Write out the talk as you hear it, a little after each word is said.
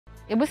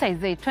Ebu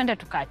saizi, twende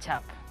to catch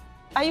up.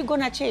 Are you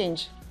gonna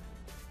change?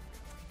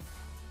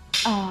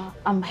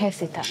 I'm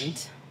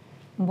hesitant.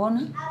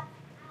 Mbona?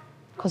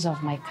 Because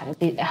of my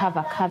catheter. I have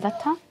a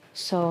catheter,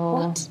 so...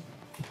 What?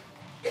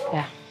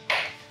 Yeah.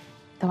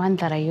 The one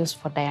that I use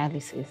for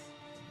dialysis.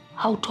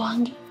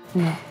 Hautwangi?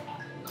 No.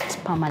 It's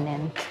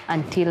permanent.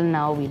 Until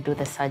now, we do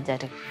the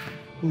surgery.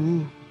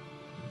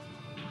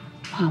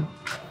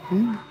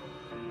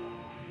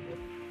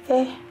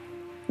 Hey,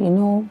 you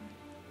know...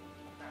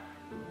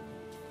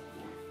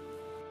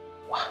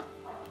 Wow.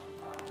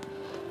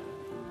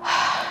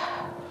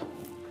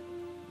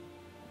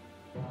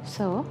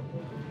 So,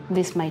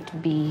 this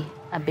might be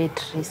a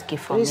bit risky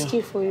for me.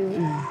 Risky for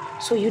you?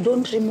 So you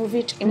don't remove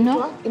it?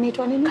 No.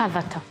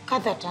 Catheter.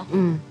 Catheter?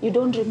 You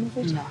don't remove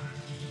it? No.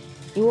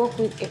 You work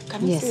with it?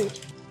 Can you see it?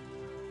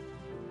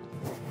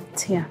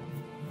 It's here.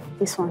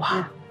 This one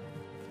here.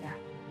 Yeah.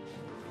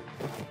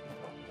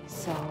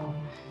 So,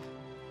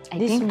 I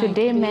think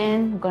today,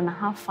 man, gonna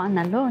have fun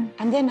alone.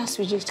 And then as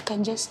we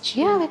can just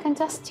chill? Yeah, we can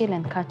just chill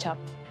and catch up.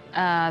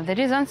 The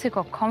reason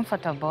I'm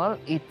comfortable,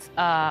 it's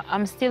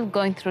I'm still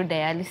going through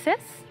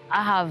dialysis.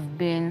 I have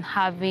been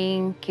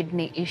having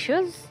kidney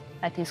issues,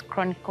 that is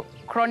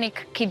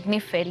chronic kidney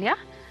failure.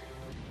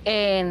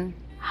 And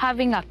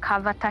having a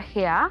catheter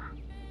here,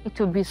 it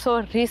will be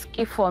so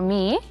risky for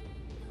me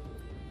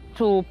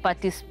to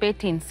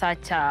participate in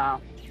such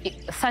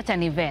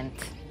an event.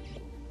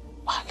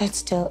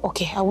 Let's tell.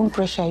 Okay, I won't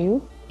pressure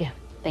you. Yeah,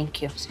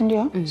 thank you.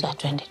 Sindio? So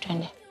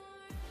 20.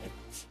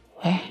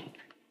 Where?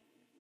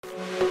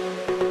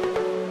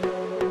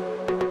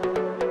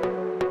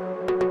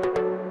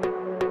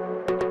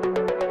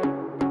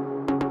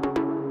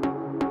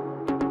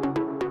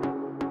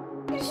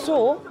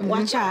 So,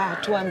 wacha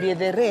tuambie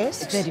the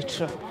rest. Very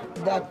true.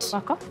 That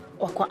Wako?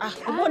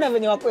 Mbona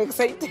venye wako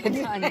excited?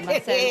 Ni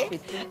ma-selfie.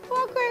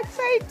 Wako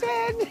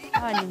excited.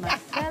 Ni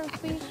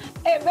ma-selfie.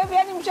 Baby,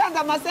 yani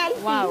mchanga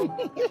ma-selfie. Wow.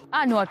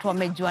 Ni watu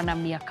wamejuana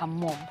miaka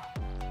mob.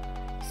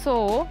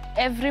 So,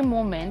 every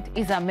moment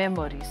is a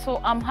memory.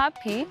 So, I'm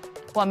happy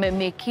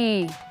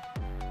wamemeki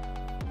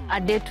a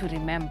day to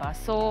remember.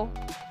 So,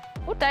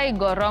 utai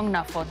go wrong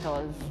na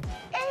photos.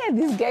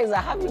 These guys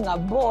are having a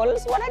ball.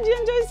 So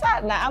wanajienjoy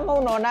sana. Ama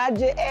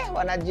unaonaje?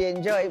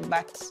 Wanajienjoy,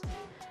 but...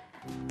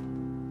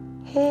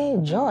 Hey,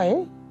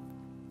 Joy.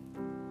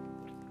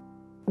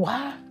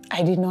 Wow,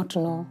 I did not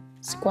know.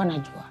 Sikuwa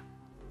najua.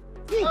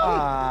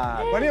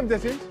 Kwani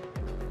hamjafinish?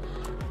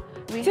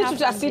 Sisi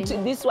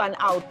tutasit this one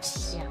out.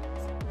 Yeah.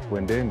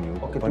 Kwendeni.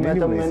 Okay,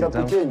 tumeenda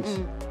kuchange.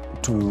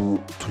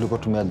 Tulikuwa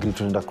tumeagree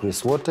tunaenda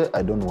race wote.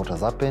 I don't know what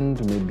has happened.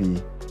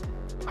 Maybe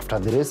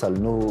after the race I'll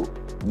know.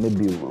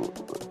 Maybe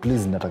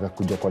please nataka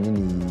kuja kwa nini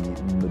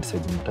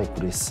mmedecide mtaki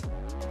kurace.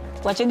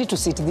 Wacheni to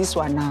sit this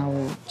one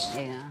out.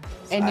 Yeah.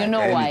 And you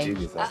know why?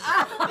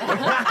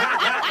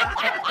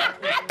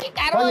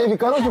 Fanya hivi,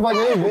 karo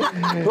tufanye hivi.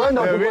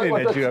 Tuenda kwa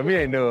mimi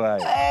I know why.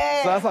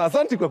 Sasa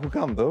asante kwa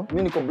kukam though.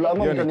 Mimi niko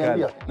blama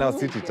mtaniambia. Now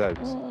sit it out.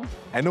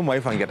 I know my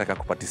wife angetaka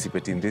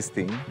participate in this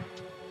thing,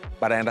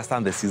 but I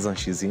understand the season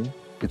she's in.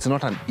 It's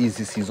not an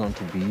easy season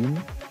to be in,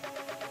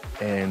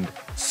 and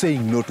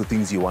saying no to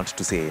things you want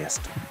to say yes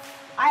to.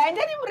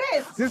 Endeni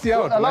mrace. Sisi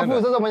hao tunaenda.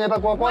 Alafu sasa mwenye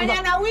atakuwa kwanza.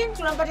 Mwenye na win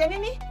tunampatia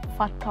nini?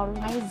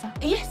 Fertilizer.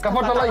 Yes,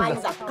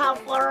 fertilizer.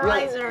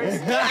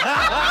 Fertilizers.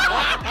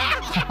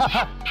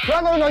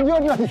 Kwanza unajua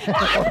nini?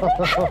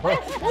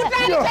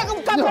 Utalitaka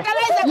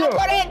mkafertilizer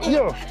kwa ready.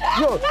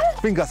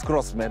 Fingers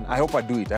crossed, man. I hope I do it.